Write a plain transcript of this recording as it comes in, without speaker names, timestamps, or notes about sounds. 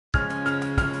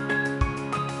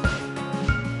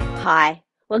Hi,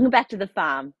 welcome back to the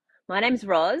farm. My name's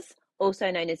Roz,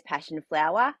 also known as Passion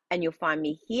Flower, and you'll find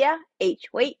me here each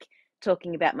week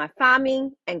talking about my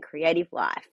farming and creative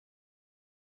life.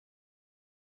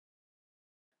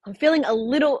 I'm feeling a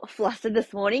little flustered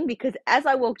this morning because as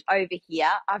I walked over here,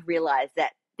 I've realised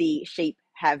that the sheep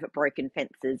have broken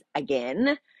fences again.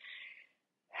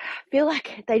 I feel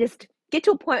like they just get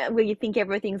to a point where you think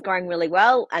everything's going really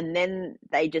well and then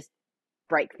they just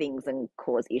break things and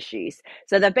cause issues.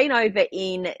 So they've been over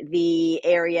in the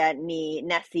area near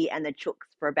Nassie and the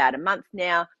Chooks for about a month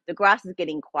now. The grass is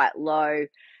getting quite low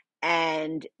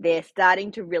and they're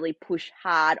starting to really push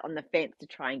hard on the fence to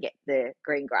try and get the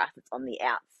green grass that's on the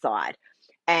outside.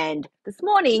 And this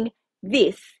morning,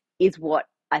 this is what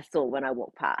I saw when I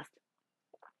walked past.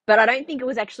 But I don't think it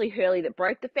was actually Hurley that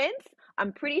broke the fence.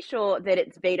 I'm pretty sure that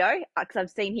it's Vito because I've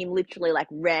seen him literally like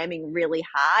ramming really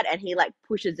hard and he like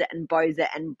pushes it and bows it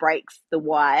and breaks the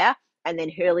wire. And then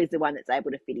Hurley's the one that's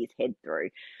able to fit his head through.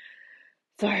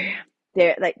 So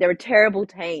they're a terrible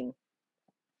team.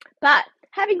 But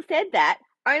having said that,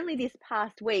 only this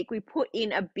past week we put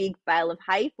in a big bale of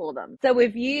hay for them. So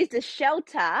we've used a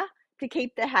shelter to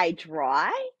keep the hay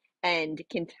dry and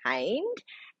contained.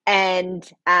 And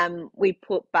we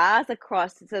put bars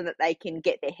across so that they can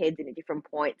get their heads in at different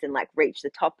points and like reach the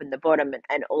top and the bottom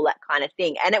and all that kind of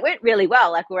thing. And it went really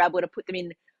well. Like we were able to put them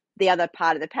in the other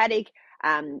part of the paddock,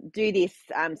 do this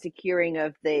securing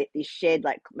of this shed,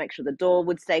 like make sure the door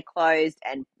would stay closed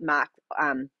and mark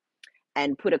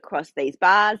and put across these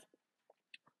bars.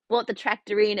 Brought the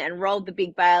tractor in and rolled the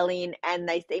big bale in, and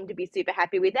they seem to be super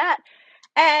happy with that.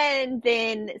 And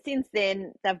then since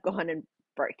then, they've gone and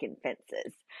broken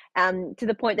fences to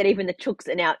the point that even the chooks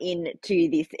are now into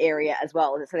this area as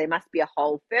well. So there must be a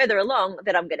hole further along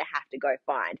that I'm going to have to go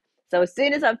find. So as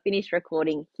soon as I've finished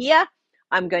recording here,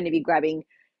 I'm going to be grabbing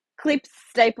clips,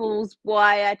 staples,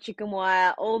 wire, chicken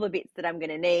wire, all the bits that I'm going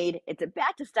to need. It's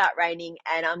about to start raining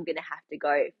and I'm going to have to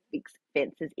go fix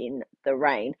fences in the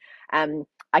rain.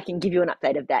 I can give you an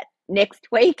update of that next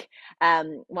week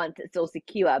once it's all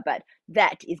secure, but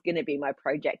that is going to be my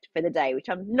project for the day, which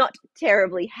I'm not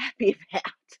terribly happy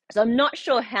about. So I'm not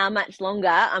sure how much longer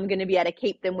I'm going to be able to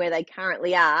keep them where they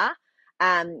currently are,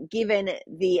 given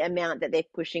the amount that they're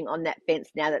pushing on that fence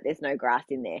now that there's no grass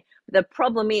in there. The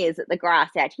problem is that the grass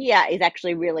out here is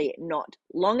actually really not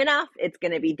long enough. It's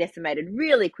going to be decimated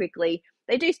really quickly.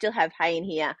 They do still have hay in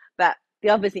here, but they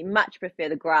obviously much prefer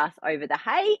the grass over the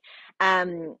hay.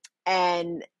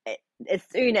 And as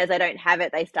soon as I don't have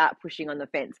it, they start pushing on the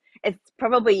fence. It's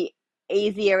probably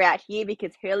easier out here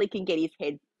because Hurley can get his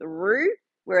head through,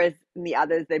 whereas in the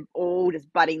others, they're all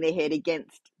just butting their head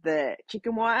against the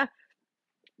chicken wire.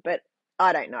 But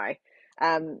I don't know.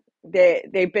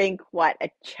 They're being quite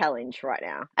a challenge right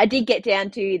now. I did get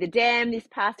down to the dam this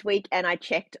past week and I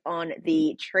checked on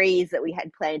the trees that we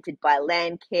had planted by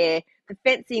Landcare. The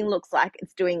fencing looks like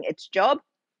it's doing its job.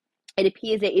 It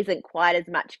appears there isn't quite as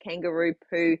much kangaroo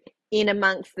poo in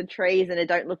amongst the trees and they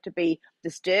don't look to be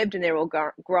disturbed and they're all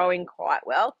growing quite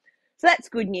well. So that's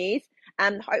good news.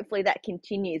 Hopefully that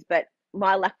continues, but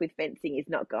my luck with fencing is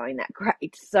not going that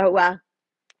great. So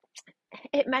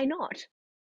it may not.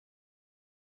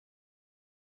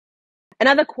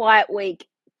 Another quiet week,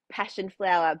 passion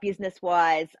flower business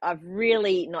wise. I've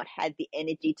really not had the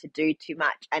energy to do too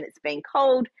much and it's been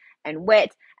cold and wet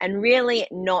and really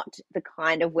not the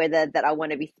kind of weather that I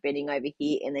want to be spending over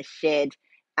here in the shed,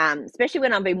 especially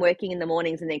when I've been working in the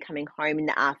mornings and then coming home in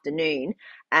the afternoon.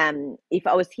 If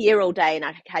I was here all day and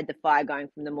I had the fire going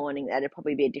from the morning, that'd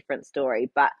probably be a different story.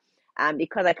 But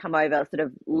because I come over sort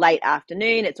of late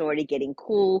afternoon, it's already getting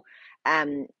cool.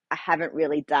 I haven't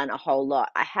really done a whole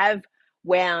lot. I have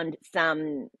wound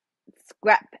some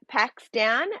scrap packs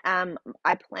down.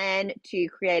 I plan to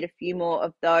create a few more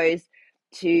of those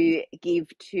to give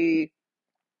to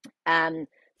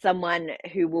someone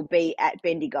who will be at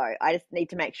Bendigo. I just need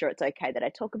to make sure it's okay that I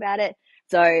talk about it.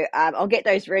 So I'll get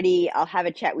those ready. I'll have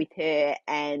a chat with her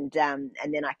and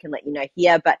then I can let you know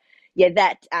here. But yeah,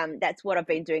 that's what I've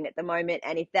been doing at the moment.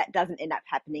 And if that doesn't end up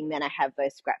happening, then I have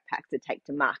those scrap packs to take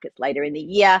to markets later in the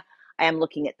year. I am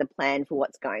looking at the plan for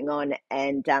what's going on.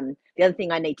 And the other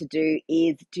thing I need to do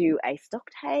is do a stock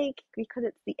take because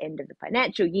it's the end of the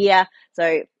financial year.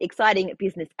 So exciting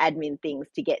business admin things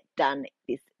to get done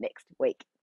this next week.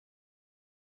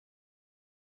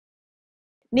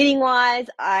 Knitting wise,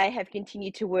 I have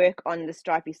continued to work on the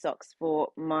stripy socks for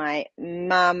my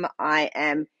mum. I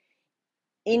am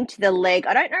into the leg.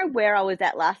 I don't know where I was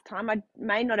at last time. I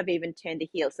may not have even turned the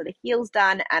heel. So the heel's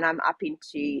done and I'm up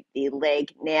into the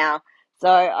leg now. So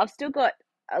I've still got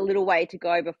a little way to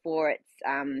go before it's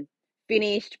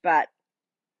finished, but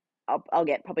I'll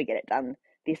probably get it done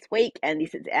this week. And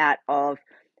this is out of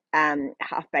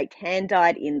Half Baked Hand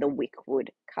Dyed in the Wickwood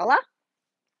colour.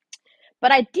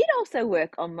 But I did also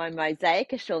work on my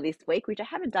mosaic shawl this week, which I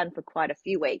haven't done for quite a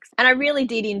few weeks, and I really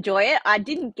did enjoy it. I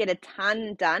didn't get a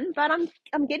ton done, but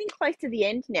I'm getting close to the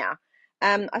end now.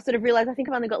 I sort of realized I think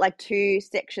I've only got like 2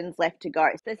 sections left to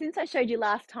go. So since I showed you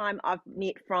last time, I've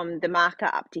knit from the marker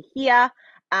up to here.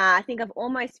 I think I've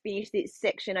almost finished this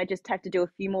section. I just have to do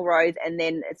a few more rows, and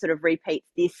then it sort of repeats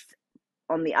this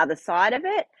on the other side of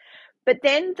it. But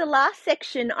then the last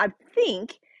section, I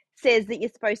think, says that you're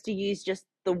supposed to use just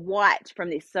the white from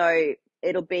this. So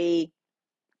it'll be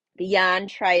the Yarn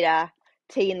Trader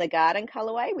Tea in the Garden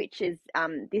colorway, which is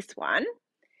this one.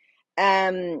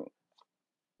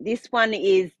 This one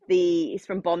is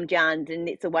from Bombed Yarns, and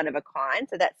it's a one of a kind.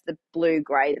 So that's the blue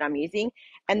grey that I'm using.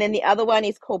 And then the other one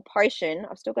is called Potion.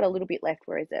 I've still got a little bit left.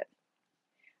 Where is it?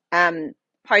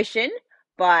 Potion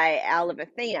by Owl of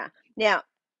Athena. Now,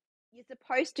 you're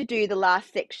supposed to do the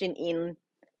last section in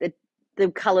the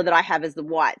color that I have as the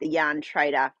white, the Yarn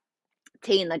Trader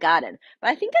Tea in the Garden. But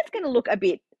I think that's going to look a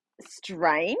bit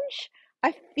strange.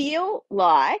 I feel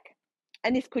like,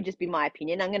 and this could just be my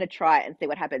opinion, I'm going to try it and see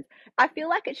what happens. I feel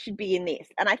like it should be in this,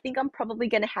 and I think I'm probably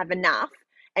going to have enough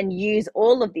and use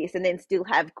all of this and then still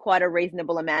have quite a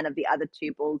reasonable amount of the other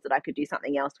 2 balls that I could do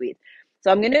something else with.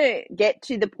 So I'm going to get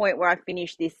to the point where I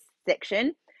finish this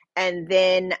section and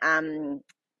then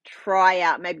try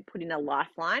out, maybe put in a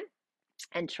lifeline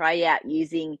and try out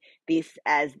using this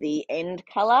as the end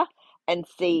color and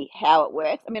see how it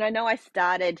works. I mean, I know I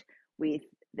started with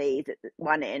these at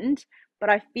one end,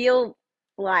 but I feel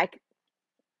like,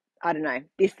 I don't know,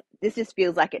 this just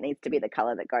feels like it needs to be the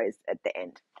color that goes at the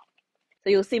end. So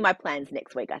you'll see my plans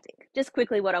next week, I think. Just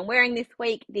quickly what I'm wearing this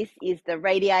week. This is the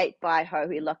Radiate by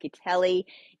Johu Locatelli.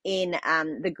 In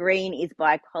the green is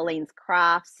by Colleen's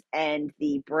Crafts, and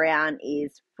the brown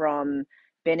is from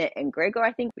Bennett and Gregor,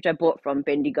 I think, which I bought from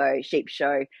Bendigo Sheep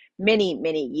Show many,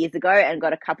 many years ago and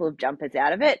got a couple of jumpers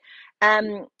out of it.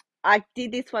 I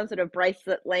did this one sort of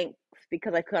bracelet length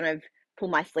because I kind of pull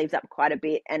my sleeves up quite a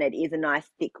bit, and it is a nice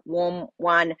thick warm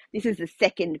one. This is the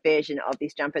second version of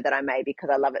this jumper that I made because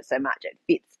I love it so much. It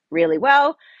fits really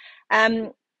well.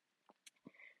 Now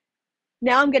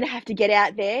I'm going to have to get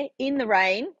out there in the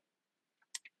rain,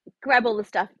 grab all the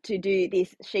stuff to do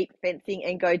this sheep fencing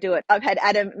and go do it. I've had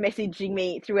Adam messaging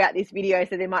me throughout this video,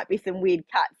 so there might be some weird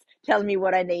cuts telling me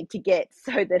what I need to get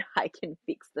so that I can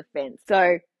fix the fence.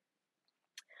 So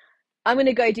I'm going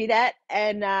to go do that,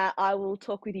 and I will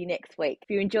talk with you next week. If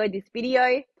you enjoyed this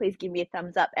video, please give me a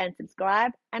thumbs up and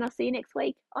subscribe, and I'll see you next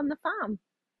week on the farm.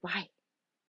 Bye.